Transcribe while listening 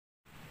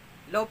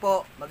Hello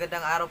po,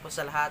 magandang araw po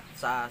sa lahat.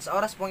 Sa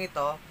oras pong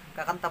ito,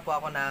 kakanta po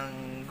ako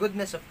ng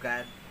Goodness of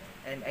God.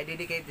 And I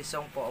dedicate this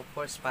song po, of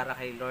course, para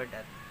kay Lord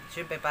at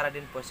syempre para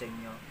din po sa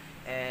inyo.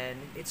 And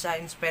it's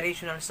an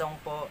inspirational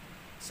song po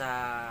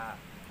sa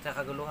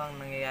kaguluhang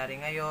nangyayari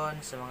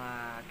ngayon, sa mga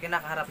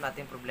kinakaharap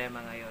nating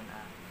problema ngayon.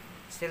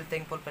 Still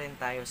thankful pa rin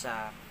tayo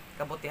sa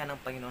kabutihan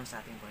ng Panginoon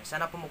sa ating buhay.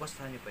 Sana po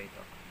magustuhan niyo po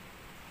ito.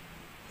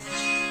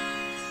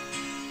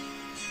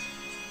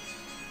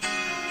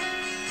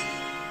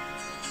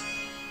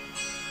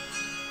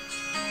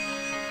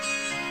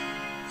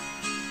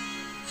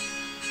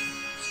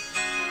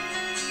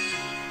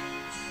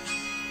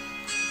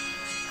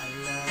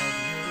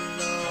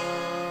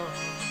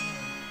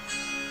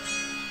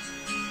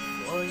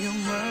 For your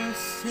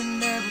mercy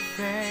never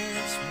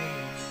fails me.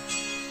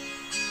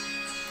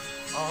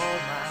 All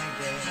my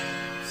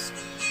days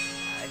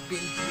I've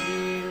been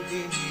healed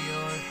in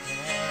your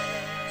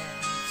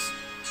hands.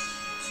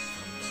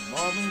 From the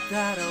moment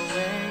that I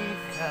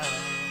wake up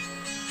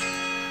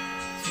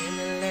till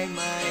I lay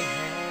my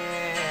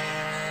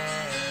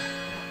head,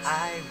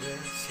 I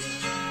will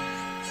sing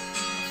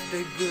of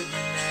the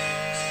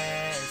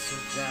goodness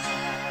of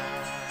God.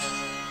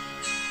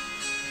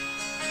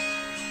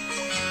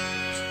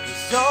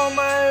 All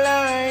my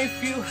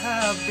life you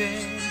have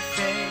been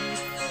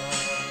faithful.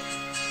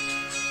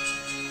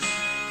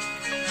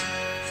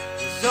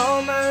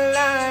 All my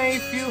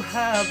life you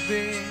have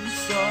been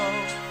so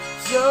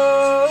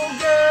good.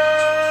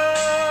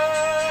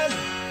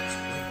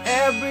 With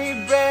every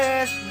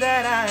breath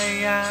that I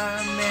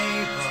am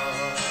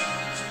able,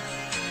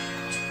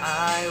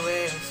 I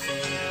will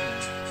sing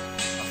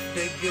of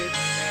the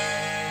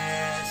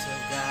goodness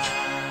of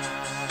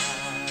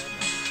God.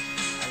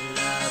 I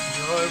love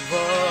your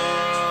voice.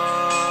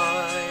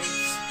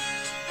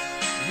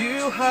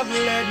 You have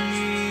led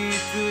me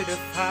through the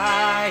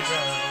fire,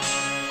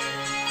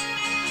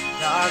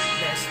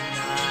 darkness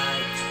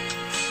night.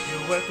 You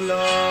were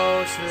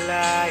close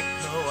like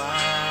no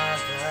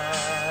other.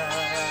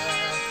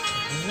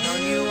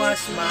 Known you as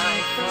my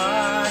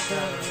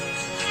father,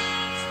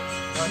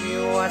 known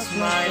you as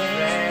my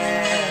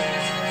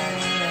friend.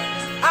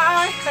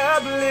 I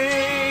have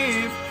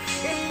lived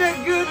in the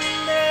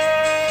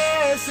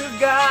goodness of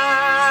God.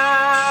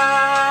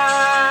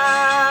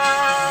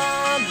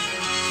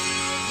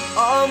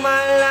 All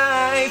my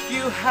life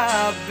you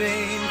have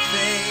been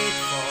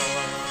faithful.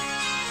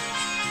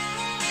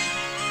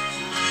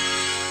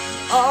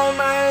 All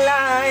my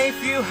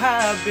life you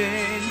have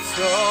been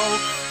so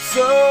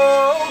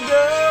good.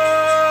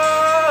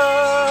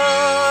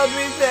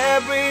 With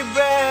every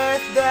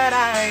breath that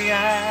I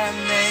am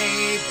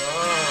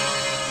able,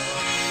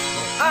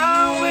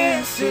 I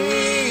will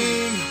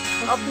sing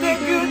of the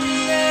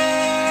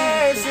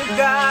goodness of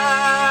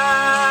God.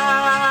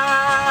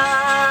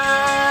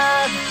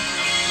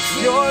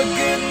 Your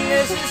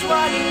goodness is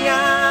running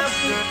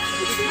after,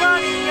 it's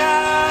running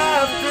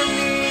after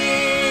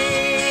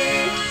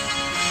me.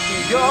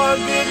 Your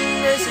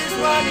goodness is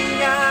running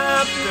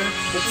after,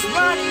 it's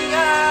running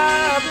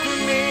after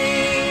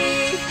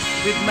me.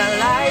 With my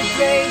life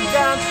laid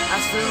down, I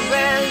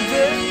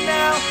surrender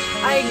now.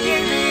 I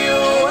give you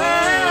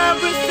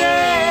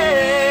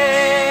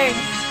everything.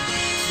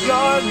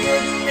 Your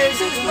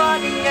goodness is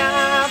running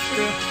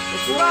after,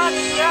 it's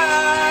running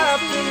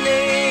after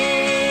me.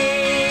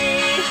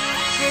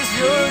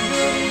 Your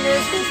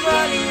goodness is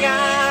running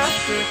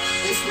after,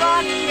 it's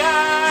running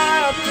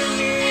after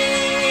me.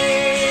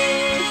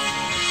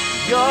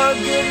 Your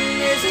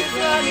goodness is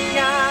running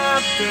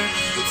after,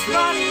 it's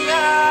running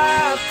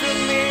after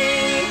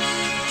me.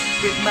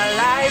 With my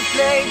life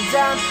laid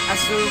down, I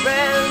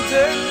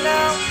surrender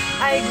now.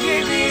 I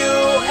give you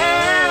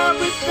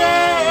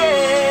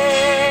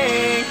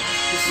everything.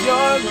 'Cause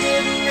your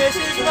goodness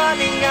is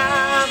running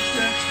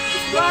after,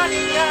 it's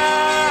running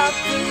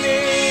after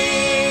me.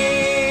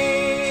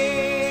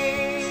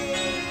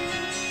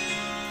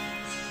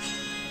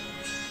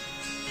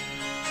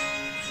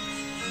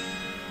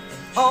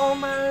 All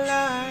my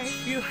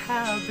life you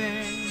have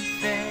been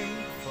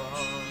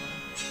faithful.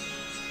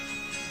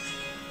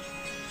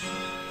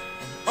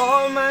 And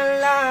all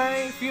my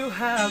life you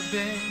have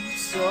been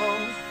so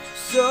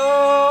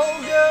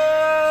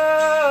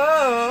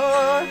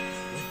good.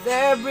 With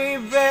every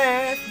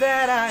breath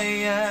that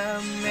I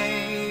am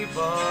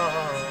able,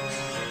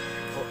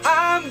 oh,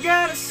 I'm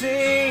gonna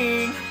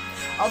sing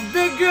of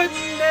the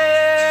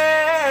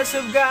goodness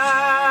of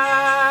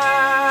God.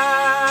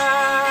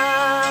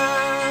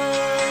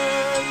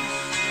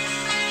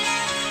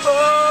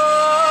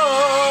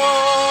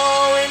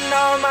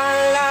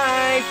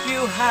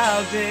 You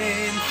have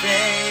been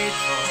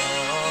faithful.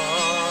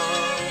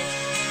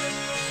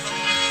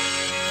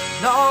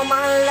 And all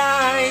my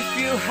life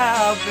you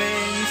have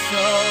been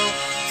so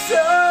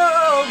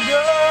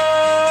good.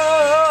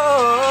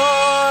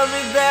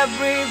 With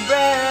every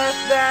breath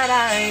that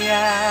I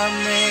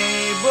am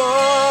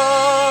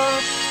able,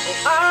 oh,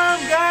 I'm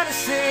gonna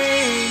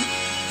sing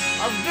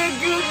of the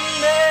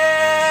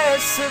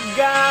goodness of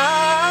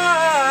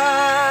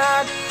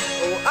God.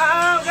 Oh,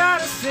 I'm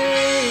gonna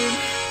sing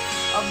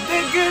of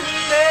the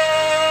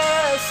goodness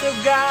of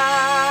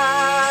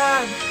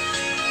God.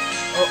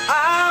 Oh,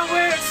 I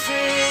will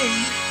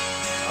sing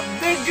of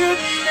the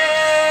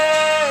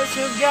goodness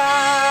of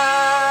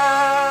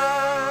God.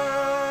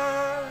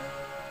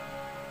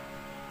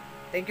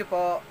 Thank you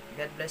po.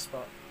 God bless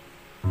po.